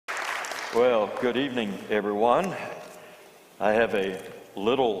Well, good evening, everyone. I have a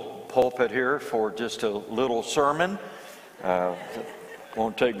little pulpit here for just a little sermon.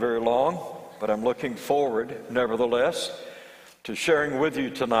 Won't take very long, but I'm looking forward, nevertheless, to sharing with you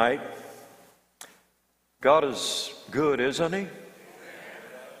tonight. God is good, isn't He?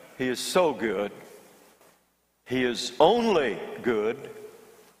 He is so good. He is only good.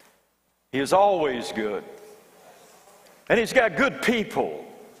 He is always good. And He's got good people.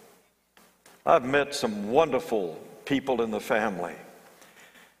 I've met some wonderful people in the family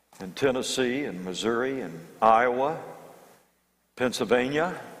in Tennessee and Missouri and Iowa,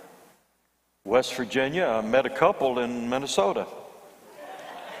 Pennsylvania, West Virginia. I met a couple in Minnesota.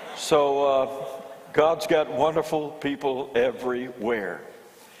 So God's got wonderful people everywhere.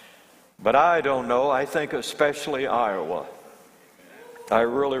 But I don't know, I think especially Iowa. I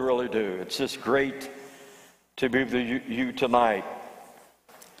really, really do. It's just great to be with you tonight.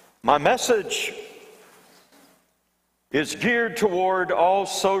 My message is geared toward all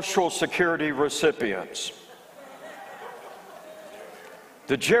Social Security recipients.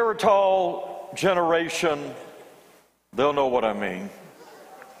 The Geritol generation, they'll know what I mean.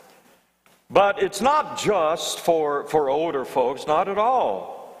 But it's not just for older folks, not at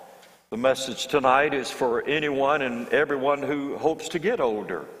all. The message tonight is for anyone and everyone who hopes to get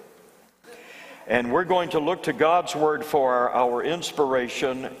older. And we're going to look to God's Word for our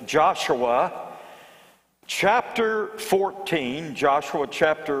inspiration, Joshua chapter 14. Joshua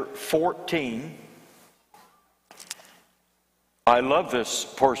chapter 14. I love this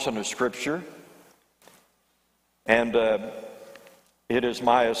portion of Scripture. And it is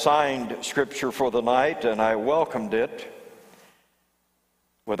my assigned Scripture for the night, and I welcomed it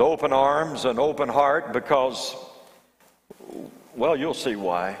with open arms and open heart because, well, you'll see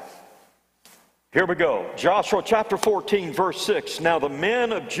why. Here we go. Joshua chapter 14, verse 6. Now the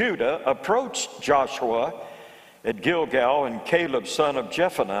men of Judah approached Joshua at Gilgal, and Caleb, son of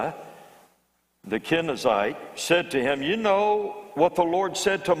Jephunneh, the Kenizzite, said to him, "You know what the Lord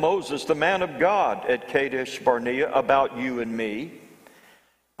said to Moses, the man of God, at Kadesh Barnea, about you and me.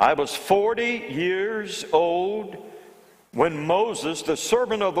 I was 40 years old when Moses, the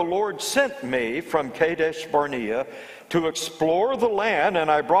servant of the Lord, sent me from Kadesh Barnea to explore the land,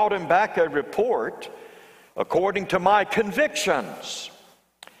 and I brought him back a report according to my convictions."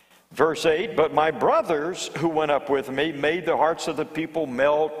 Verse 8, "But my brothers who went up with me made the hearts of the people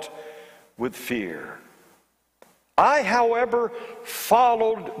melt with fear. I, however,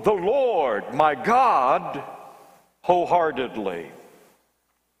 followed the Lord, my God, wholeheartedly.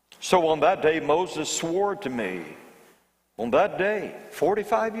 So on that day Moses swore to me." On that day,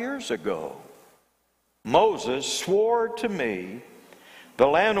 45 years ago, Moses swore to me, "The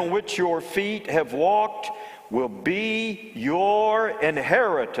land on which your feet have walked will be your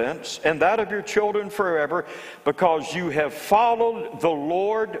inheritance and that of your children forever, because you have followed the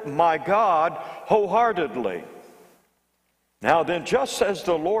Lord my God wholeheartedly. Now then, just as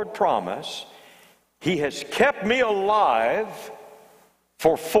the Lord promised, He has kept me alive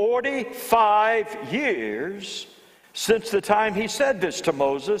for 45 years since the time He said this to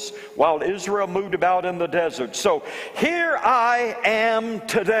Moses while Israel moved about in the desert. So here I am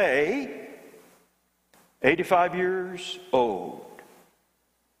today, 85 years old,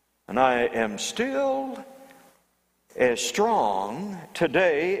 and I am still as strong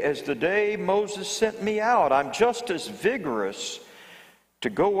today as the day Moses sent me out. I'm just as vigorous to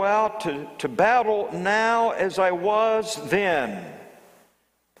go out to battle now as I was then.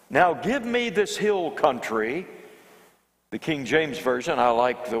 Now give me this hill country." The King James Version, I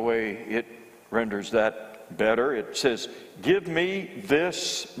like the way it renders that better. It says, "Give me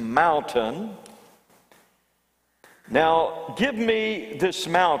this mountain. Now, give me this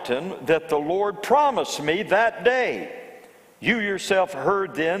mountain that the Lord promised me that day. You yourself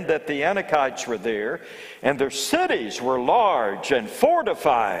heard then that the Anakites were there, and their cities were large and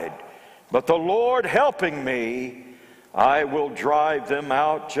fortified. But the Lord helping me, I will drive them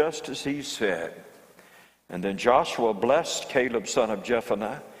out just as He said." And then Joshua blessed Caleb, son of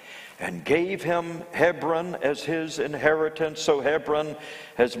Jephunneh, and gave him Hebron as his inheritance. So Hebron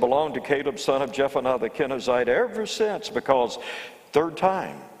has belonged to Caleb, son of Jephunneh, the Kenizzite, ever since, because third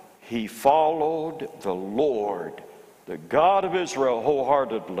time he followed the Lord, the God of Israel,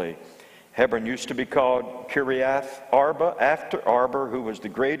 wholeheartedly. Hebron used to be called Kiriath Arba, after Arba, who was the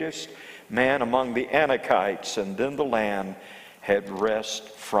greatest man among the Anakites, and then the land had rest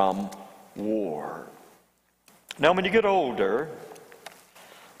from war. Now, when you get older,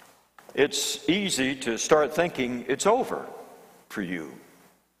 it's easy to start thinking it's over for you.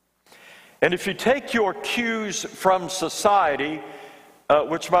 And if you take your cues from society,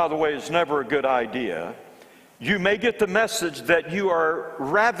 which by the way is never a good idea, you may get the message that you are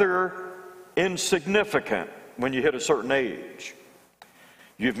rather insignificant when you hit a certain age.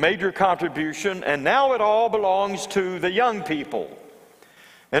 You've made your contribution, and now it all belongs to the young people.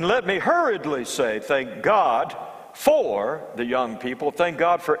 And let me hurriedly say, thank God for the young people. Thank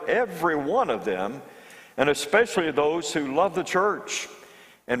God for every one of them, and especially those who love the church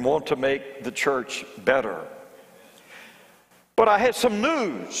and want to make the church better. But I had some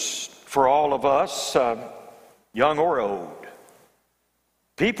news for all of us, young or old.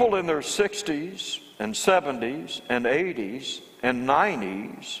 People in their 60s and 70s and 80s and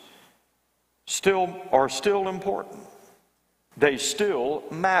 90s are still important. They still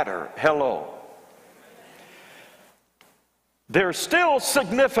matter. Hello. They're still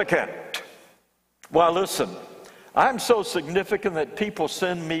significant. Well, listen, I'm so significant that people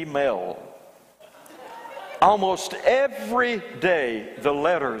send me mail. Almost every day the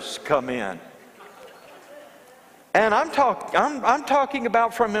letters come in. And I'm talking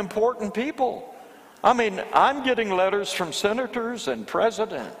about from important people. I mean, I'm getting letters from senators and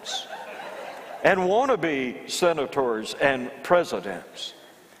presidents and wannabe senators and presidents.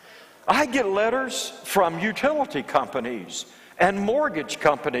 I get letters from utility companies and mortgage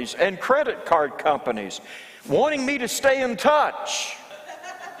companies and credit card companies wanting me to stay in touch.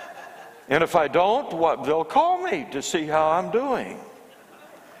 And if I don't, they'll call me to see how I'm doing.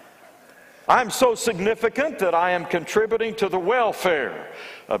 I'm so significant that I am contributing to the welfare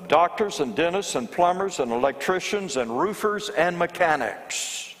of doctors and dentists and plumbers and electricians and roofers and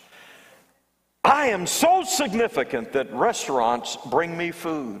mechanics. I am so significant that restaurants bring me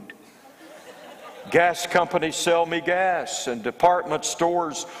food. Gas companies sell me gas, and department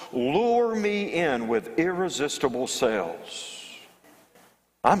stores lure me in with irresistible sales.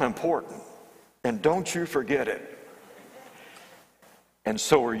 I'm important, and don't you forget it. And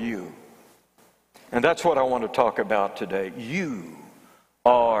so are you. And that's what I want to talk about today. You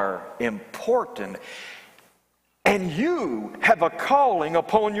are important, and you have a calling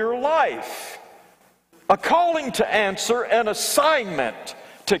upon your life, a calling to answer, an assignment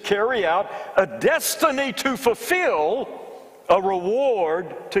to carry out, a destiny to fulfill, a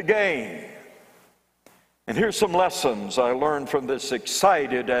reward to gain. And here's some lessons I learned from this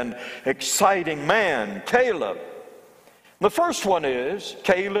excited and exciting man, Caleb. The first one is,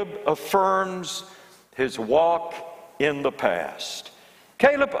 Caleb affirms his walk in the past.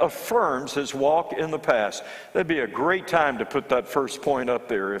 Caleb affirms his walk in the past. That'd be a great time to put that first point up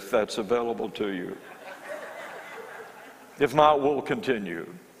there if that's available to you. If not, we'll continue.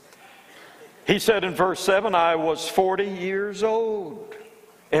 He said in verse 7, I was 40 years old.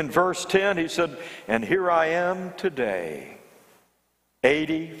 In verse 10, he said, and here I am today,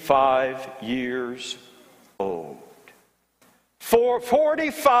 85 years old. For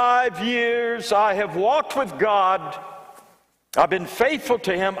 45 years I have walked with God. I've been faithful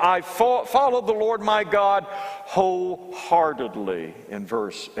to Him. I followed the Lord my God wholeheartedly, in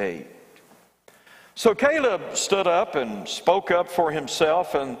verse 8. So Caleb stood up and spoke up for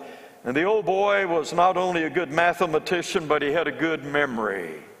himself, and the old boy was not only a good mathematician, but he had a good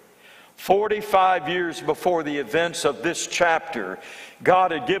memory. 45 years before the events of this chapter,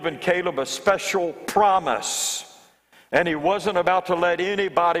 God had given Caleb a special promise, and he wasn't about to let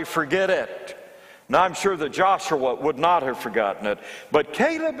anybody forget it. Now, I'm sure that Joshua would not have forgotten it, but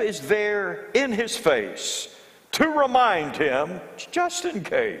Caleb is there in his face to remind him, just in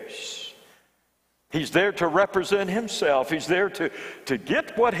case. He's there to represent himself. He's there to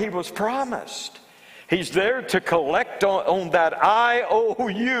get what he was promised. He's there to collect on that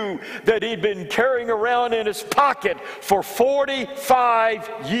IOU that he'd been carrying around in his pocket for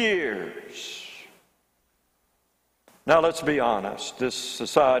 45 years. Now, let's be honest. This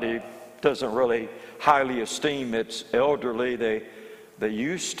society doesn't really highly esteem its elderly. They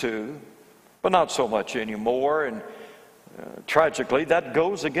used to, but not so much anymore. And tragically, that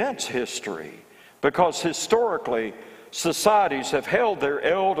goes against history. Because historically, societies have held their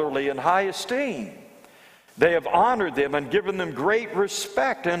elderly in high esteem. They have honored them and given them great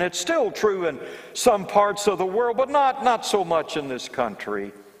respect. And it's still true in some parts of the world, but not so much in this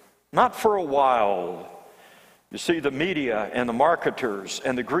country. Not for a while. You see, the media and the marketers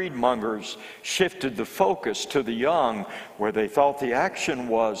and the greedmongers shifted the focus to the young, where they thought the action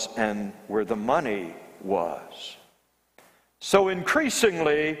was and where the money was. So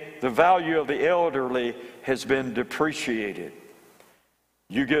increasingly, the value of the elderly has been depreciated.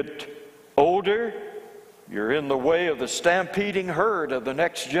 You get older, you're in the way of the stampeding herd of the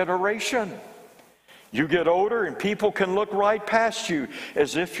next generation. You get older and people can look right past you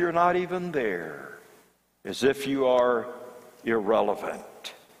as if you're not even there, as if you are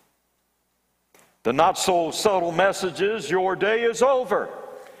irrelevant. The not so subtle message is your day is over.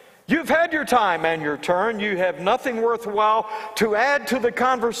 You've had your time and your turn. You have nothing worthwhile to add to the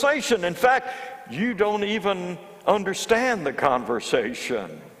conversation. In fact, you don't even understand the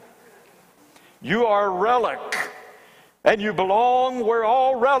conversation. You are a relic, and you belong where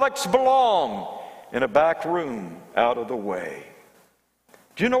all relics belong, in a back room out of the way.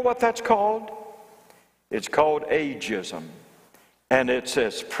 Do you know what that's called? It's called ageism. And it's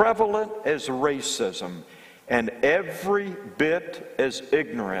as prevalent as racism, and every bit as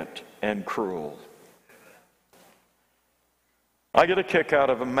ignorant and cruel. I get a kick out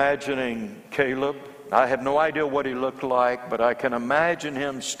of imagining Caleb. I have no idea what he looked like, but I can imagine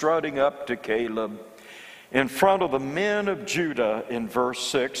him strutting up to Caleb in front of the men of Judah in verse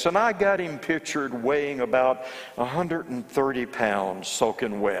 6. And I got him pictured weighing about 130 pounds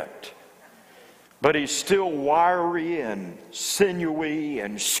soaking wet. But he's still wiry and sinewy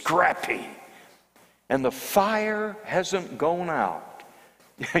and scrappy. And the fire hasn't gone out.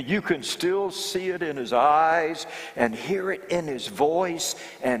 You can still see it in his eyes and hear it in his voice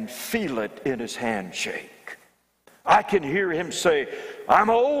and feel it in his handshake. I can hear him say,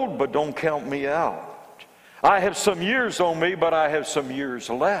 I'm old, but don't count me out. I have some years on me, but I have some years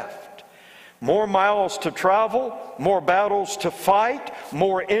left. More miles to travel, more battles to fight,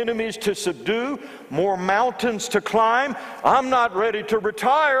 more enemies to subdue, more mountains to climb. I'm not ready to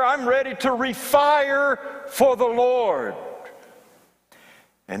retire. I'm ready to refire for the Lord.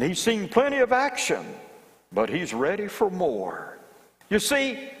 And he's seen plenty of action, but he's ready for more. You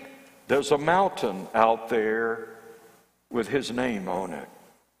see, there's a mountain out there with his name on it.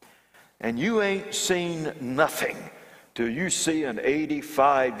 And you ain't seen nothing till you see an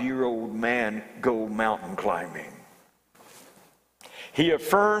 85-year-old man go mountain climbing. He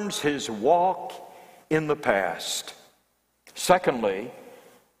affirms his walk in the past. Secondly,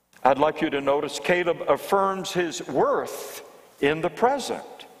 I'd like you to notice Caleb affirms his worth in the present.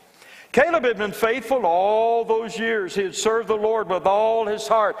 Caleb had been faithful all those years. He had served the Lord with all his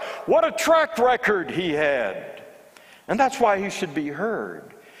heart. What a track record he had. And that's why he should be heard.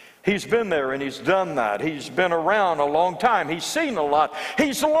 He's been there and he's done that. He's been around a long time. He's seen a lot.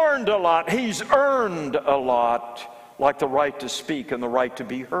 He's learned a lot. He's earned a lot, like the right to speak and the right to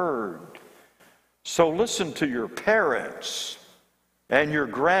be heard. So listen to your parents and your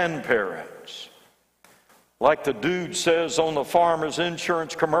grandparents. Like the dude says on the Farmer's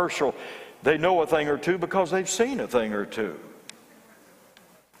Insurance commercial, they know a thing or two because they've seen a thing or two.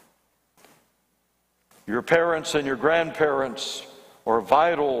 Your parents and your grandparents are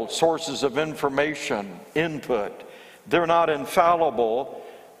vital sources of information, input. They're not infallible,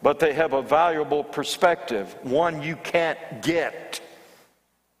 but they have a valuable perspective, one you can't get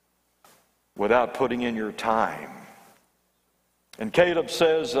without putting in your time. And Caleb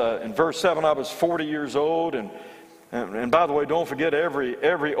says in verse 7, I was 40 years old. And by the way, don't forget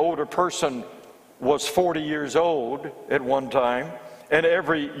every older person was 40 years old at one time. And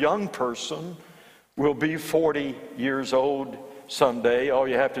every young person will be 40 years old someday. All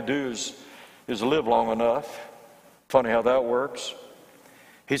you have to do is live long enough. Funny how that works.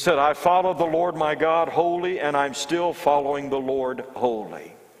 He said, I followed the Lord my God wholly, and I'm still following the Lord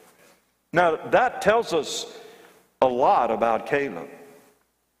wholly. Now, that tells us a lot about Caleb.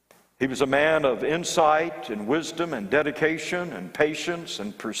 He was a man of insight and wisdom and dedication and patience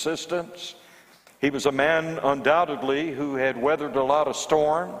and persistence. He was a man undoubtedly who had weathered a lot of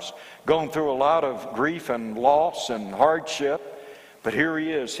storms, gone through a lot of grief and loss and hardship. But here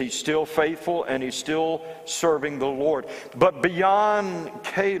he is. He's still faithful and he's still serving the Lord. But beyond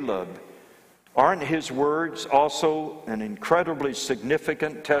Caleb, aren't his words also an incredibly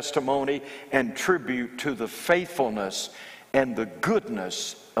significant testimony and tribute to the faithfulness and the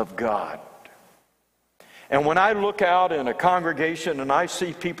goodness of God? And when I look out in a congregation and I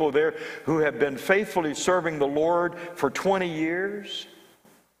see people there who have been faithfully serving the Lord for 20 years,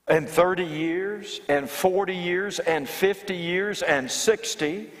 and 30 years, and 40 years, and 50 years, and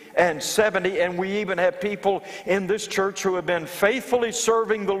 60, and 70, and we even have people in this church who have been faithfully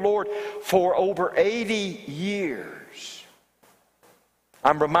serving the Lord for over 80 years.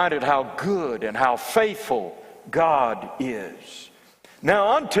 I'm reminded how good and how faithful God is.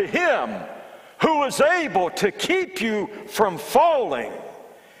 Now unto Him who is able to keep you from falling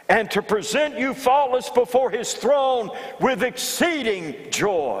and to present you faultless before His throne with exceeding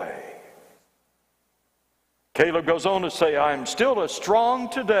joy. Caleb goes on to say, I am still as strong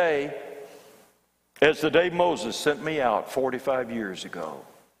today as the day Moses sent me out 45 years ago.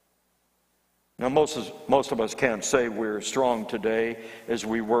 Now, most of us can't say we're as strong today as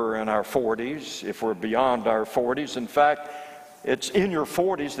we were in our 40s, if we're beyond our 40s. In fact, it's in your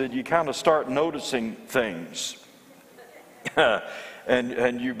 40s that you kind of start noticing things.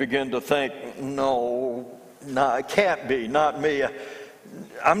 and you begin to think, no, it can't be, not me.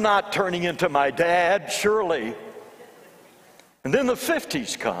 I'm not turning into my dad, surely. And then the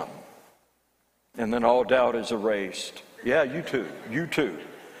 50s come. And then all doubt is erased. Yeah, you too.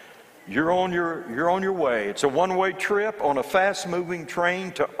 You're on your way. It's a one-way trip on a fast-moving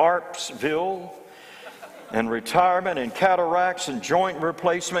train to Arpsville, and retirement and cataracts and joint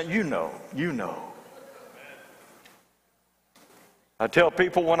replacement. You know. I tell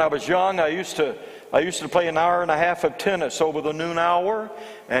people when I was young, I used to play an hour and a half of tennis over the noon hour,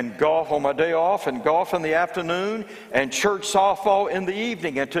 and golf on my day off, and golf in the afternoon, and church softball in the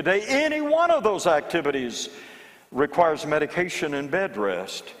evening. And today, any one of those activities requires medication and bed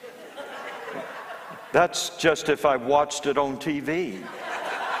rest. That's just if I watched it on TV.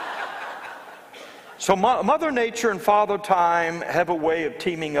 So Mother Nature and Father Time have a way of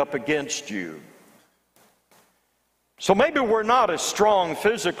teaming up against you. So maybe we're not as strong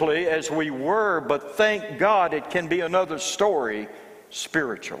physically as we were, but thank God it can be another story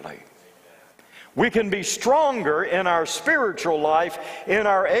spiritually. We can be stronger in our spiritual life in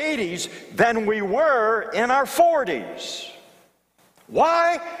our 80s than we were in our 40s.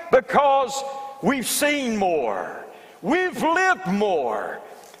 Why? Because we've seen more. We've lived more.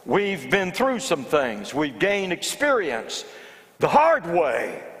 We've been through some things. We've gained experience the hard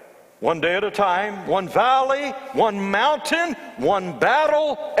way. One day at a time, one valley, one mountain, one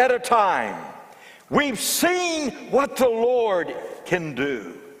battle at a time. We've seen what the Lord can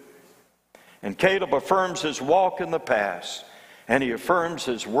do. And Caleb affirms his walk in the past, and he affirms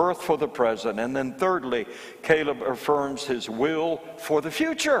his worth for the present. And then thirdly, Caleb affirms his will for the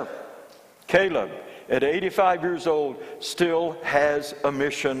future. Caleb, at 85 years old, still has a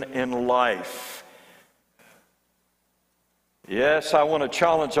mission in life. Yes, I want to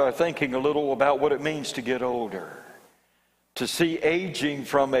challenge our thinking a little about what it means to get older, to see aging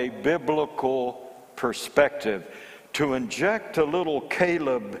from a biblical perspective, to inject a little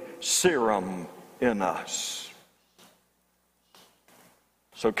Caleb serum in us.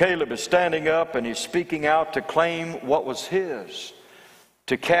 So Caleb is standing up and he's speaking out to claim what was his,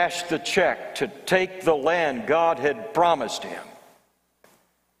 to cash the check, to take the land God had promised him.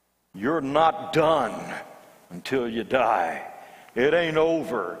 You're not done until you die. It ain't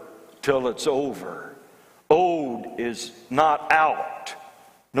over till it's over. Old is not out,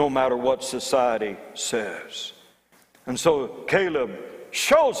 no matter what society says. And so Caleb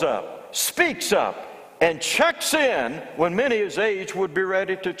shows up, speaks up, and checks in when many his age would be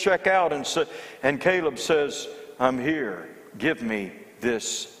ready to check out. And Caleb says, I'm here. Give me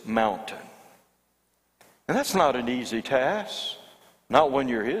this mountain. And that's not an easy task. Not when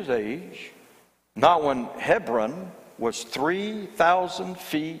you're his age. Not when Hebron was 3,000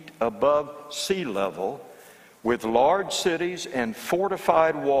 feet above sea level, with large cities and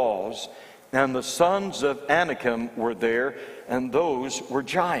fortified walls, and the sons of Anakim were there, and those were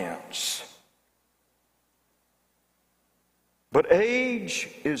giants. But age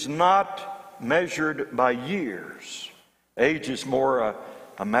is not measured by years. Age is more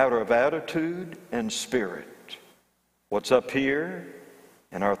a matter of attitude and spirit. What's up here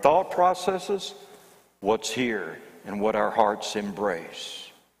in our thought processes, what's here and what our hearts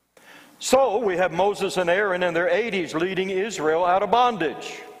embrace. So we have Moses and Aaron in their 80s leading Israel out of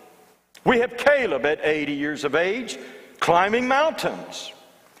bondage. We have Caleb at 80 years of age climbing mountains.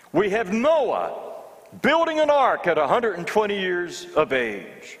 We have Noah building an ark at 120 years of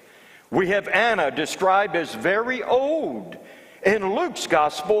age. We have Anna described as very old in Luke's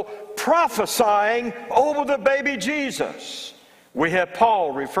gospel, prophesying over the baby Jesus. We have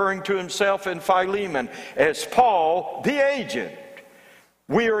Paul referring to himself in Philemon as Paul the aged.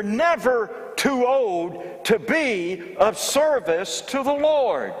 We are never too old to be of service to the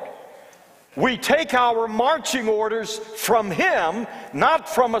Lord. We take our marching orders from him, not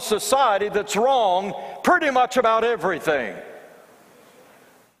from a society that's wrong pretty much about everything.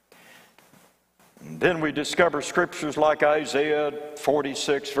 And then we discover scriptures like Isaiah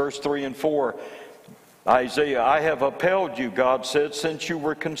 46, verse 3 and 4. Isaiah, I have upheld you, God said, since you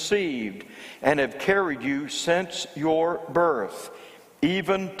were conceived, and have carried you since your birth,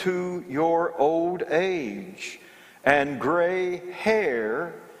 even to your old age. And gray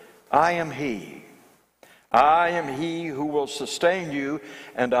hair, I am he. I am he who will sustain you,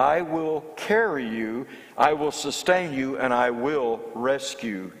 and I will carry you. I will sustain you, and I will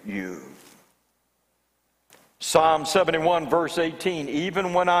rescue you. Psalm 71, verse 18,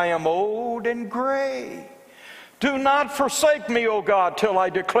 even when I am old and gray, Do not forsake me, O God, till I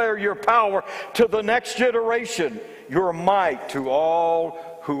declare your power to the next generation, your might to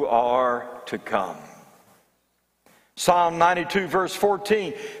all who are to come. Psalm 92 verse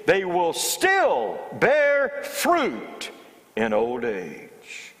 14, they will still bear fruit in old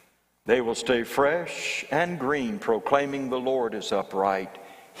age. They will stay fresh and green, proclaiming the Lord is upright.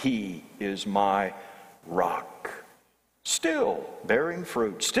 He is my rock. Still bearing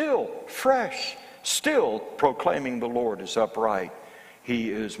fruit, still fresh, still proclaiming the Lord is upright. He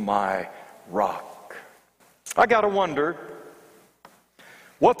is my rock. I got to wonder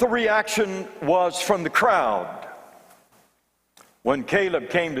what the reaction was from the crowd when Caleb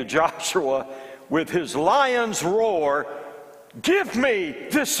came to Joshua with his lion's roar, give me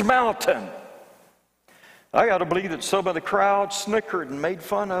this mountain. I got to believe that some of the crowd snickered and made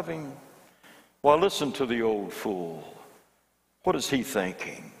fun of him. Well, listen to the old fool. What is he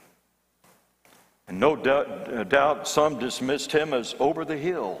thinking? And no doubt some dismissed him as over the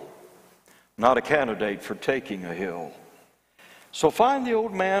hill, not a candidate for taking a hill. So find the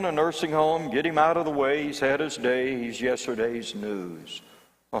old man a nursing home, get him out of the way. He's had his day. He's yesterday's news.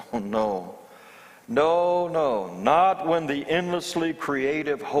 Oh, no. No, no, not when the endlessly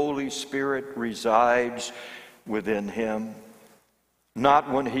creative Holy Spirit resides within him. Not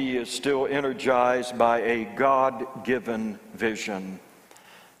when he is still energized by a God-given vision.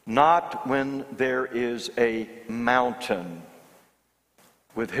 Not when there is a mountain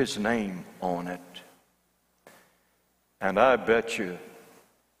with his name on it. And I bet you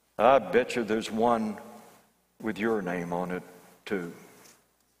there's one with your name on it too.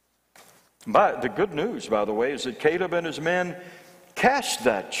 But the good news, by the way, is that Caleb and his men cashed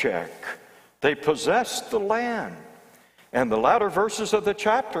that check. They possessed the land. And the latter verses of the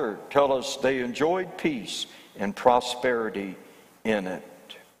chapter tell us they enjoyed peace and prosperity in it.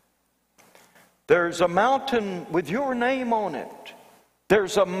 There's a mountain with your name on it.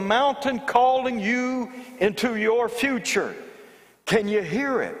 There's a mountain calling you into your future. Can you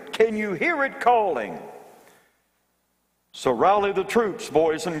hear it? Can you hear it calling? So rally the troops,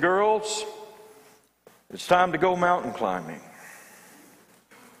 boys and girls. It's time to go mountain climbing.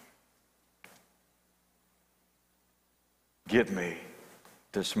 Give me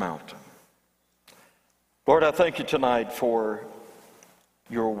this mountain. Lord, I thank you tonight for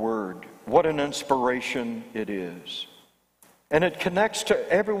your word. What an inspiration it is. And it connects to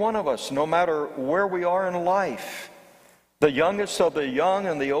every one of us, no matter where we are in life. The youngest of the young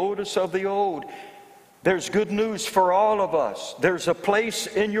and the oldest of the old. There's good news for all of us. There's a place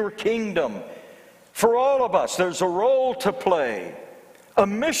in your kingdom for all of us. There's a role to play, a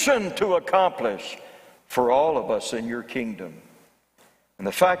mission to accomplish for all of us in your kingdom. And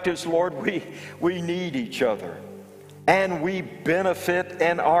the fact is, Lord, we need each other. And we benefit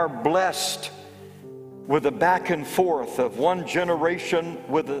and are blessed with the back and forth of one generation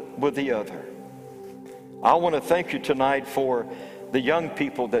with the other. I want to thank you tonight for the young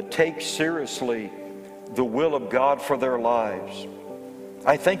people that take seriously the will of God for their lives.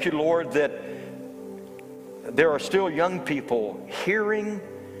 I thank you, Lord, that there are still young people hearing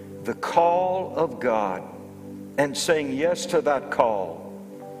the call of God and saying yes to that call.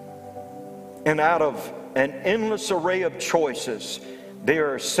 And out of an endless array of choices, they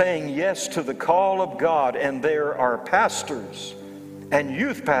are saying yes to the call of God. And there are pastors and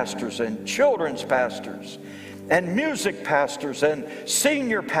youth pastors and children's pastors and music pastors and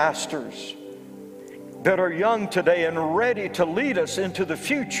senior pastors that are young today and ready to lead us into the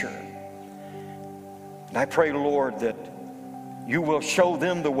future. And I pray, Lord, that you will show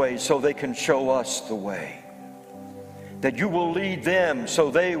them the way so they can show us the way. That you will lead them so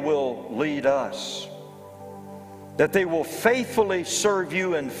they will lead us. That they will faithfully serve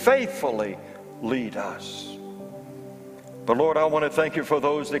you and faithfully lead us. But Lord, I want to thank you for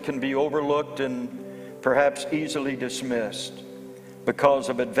those that can be overlooked and perhaps easily dismissed because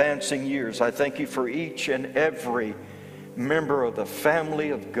of advancing years. I thank you for each and every member of the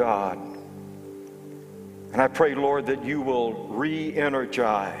family of God. And I pray, Lord, that you will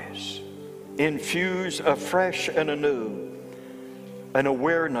re-energize, infuse afresh and anew an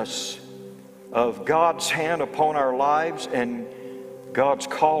awareness of God's hand upon our lives and God's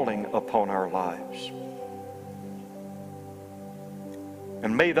calling upon our lives.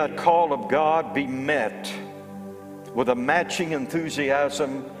 And may that call of God be met with a matching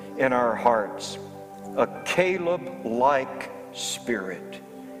enthusiasm in our hearts, a Caleb-like spirit.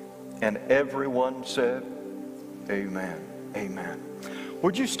 And everyone said, amen, amen.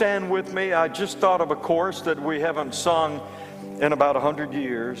 Would you stand with me? I just thought of a chorus that we haven't sung in about 100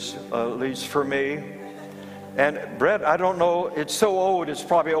 years, at least for me. And Brett, I don't know, it's so old, it's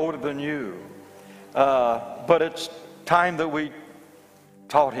probably older than you. but it's time that we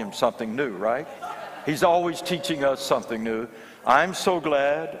taught him something new, right? He's always teaching us something new. I'm so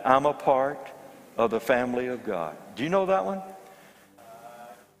glad I'm a part of the family of God. Do you know that one?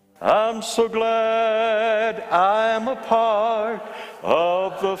 I'm so glad I'm a part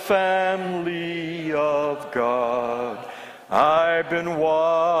of the family of God. I've been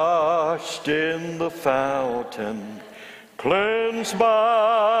washed in the fountain, cleansed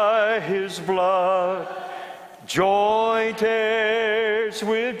by his blood, joint heirs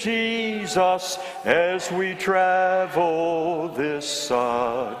with Jesus as we travel this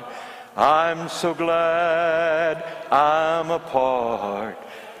sod. I'm so glad I'm a part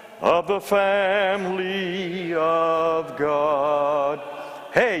of the family of God.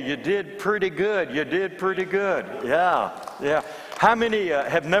 Hey, you did pretty good. You did pretty good. Yeah. How many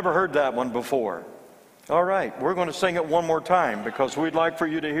have never heard that one before? All right, we're going to sing it one more time because we'd like for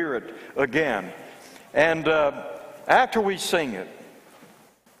you to hear it again. And after we sing it,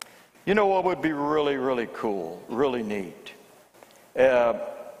 you know what would be really, really cool, really neat?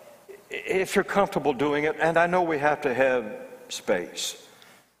 If you're comfortable doing it, and I know we have to have space,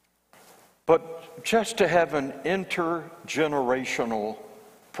 but just to have an intergenerational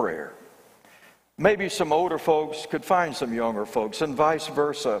prayer. Maybe some older folks could find some younger folks and vice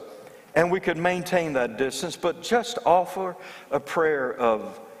versa, and we could maintain that distance, but just offer a prayer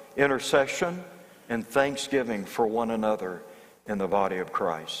of intercession and thanksgiving for one another in the body of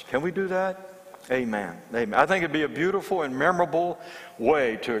Christ. Can we do that? Amen. Amen. I think it'd be a beautiful and memorable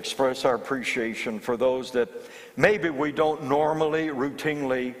way to express our appreciation for those that maybe we don't normally,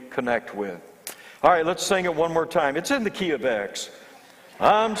 routinely connect with. All right, let's sing it one more time. It's in the key of X.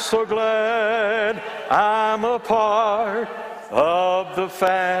 I'm so glad I'm a part of the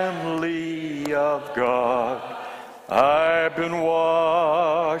family of God. I've been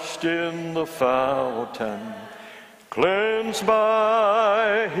washed in the fountain, cleansed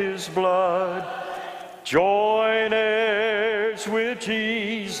by his blood, joint heirs with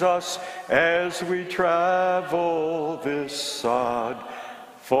Jesus as we travel this sod.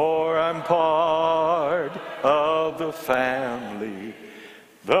 For I'm part of the family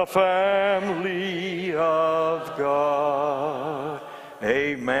of God.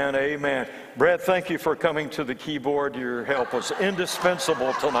 Amen, amen. Brett, thank you for coming to the keyboard. Your help was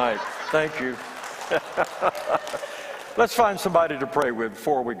indispensable tonight. Thank you. Let's find somebody to pray with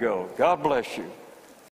before we go. God bless you.